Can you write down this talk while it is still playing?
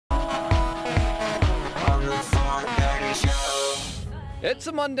It's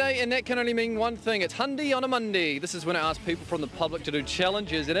a Monday, and that can only mean one thing. It's Hundy on a Monday. This is when I ask people from the public to do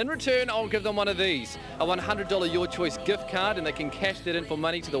challenges, and in return, I'll give them one of these. A $100 Your Choice gift card, and they can cash that in for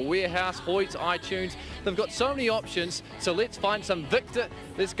money to the Warehouse, Hoyts, iTunes. They've got so many options, so let's find some victor.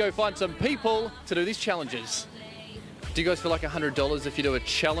 Let's go find some people to do these challenges. Do you guys feel like $100 if you do a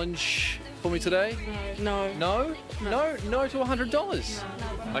challenge for me today? No. No? No? No to $100?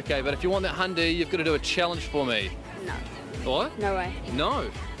 No. Okay, but if you want that Hundy, you've got to do a challenge for me. No. What? No way. No.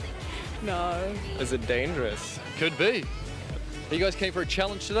 No. Is it dangerous? Could be. Are you guys keen for a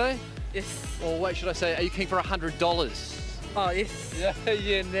challenge today? Yes. Or wait, should I say, are you keen for $100? Oh, yes.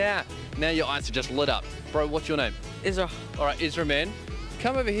 Yeah, now your eyes are just lit up. Bro, what's your name? Ezra. All right, Ezra, man.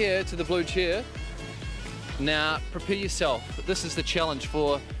 Come over here to the blue chair. Now, prepare yourself. This is the challenge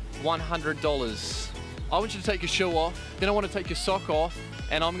for $100. I want you to take your shoe off, then I want to take your sock off,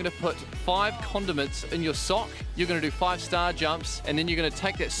 and I'm going to put 5 condiments in your sock. You're going to do 5 star jumps, and then you're going to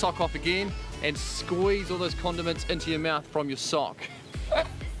take that sock off again and squeeze all those condiments into your mouth from your sock.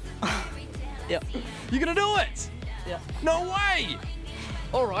 Yep. You're going to do it? Yeah. No way!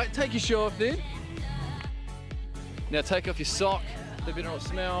 All right, take your shoe off then. Now take off your sock. They better not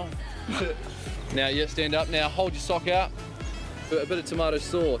smell. Now, yeah, stand up. Now hold your sock out. Put a bit of tomato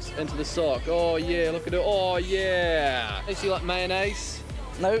sauce into the sock. Oh yeah, look at it. Oh yeah. Do you like mayonnaise?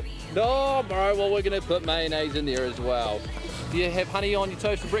 No. No, bro. Well, we're gonna put mayonnaise in there as well. Do you have honey on your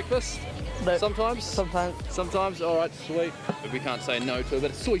toast for breakfast? No. Sometimes? Sometimes. Sometimes? All right, sweet. But we can't say no to a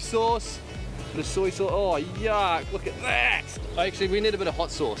bit of soy sauce. A bit of soy sauce. Oh, yuck. Look at that. Actually, we need a bit of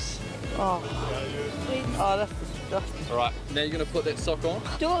hot sauce. Oh. Oh, that's disgusting. All right, now you're gonna put that sock on.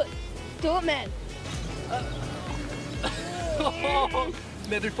 Do it. Do it, man.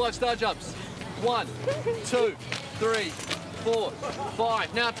 Now do 5 star jumps. 1, 2, 3, 4,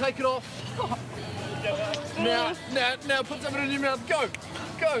 5. Now take it off. Now put something in your mouth. Go.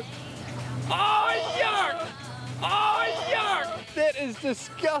 Go. Oh, yuck! Oh, yuck! That is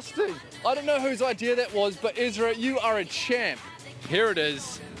disgusting. I don't know whose idea that was, but Ezra, you are a champ. Here it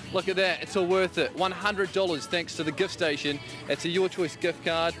is. Look at that. It's all worth it. $100 thanks to the gift station. It's a Your Choice gift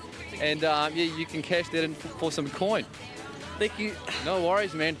card. And yeah, you can cash that in for some coin. Thank you. No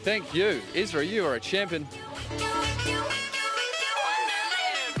worries, man. Thank you. Ezra, you are a champion.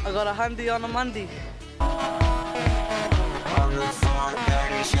 I got a Hundy on a Monday. On the phone,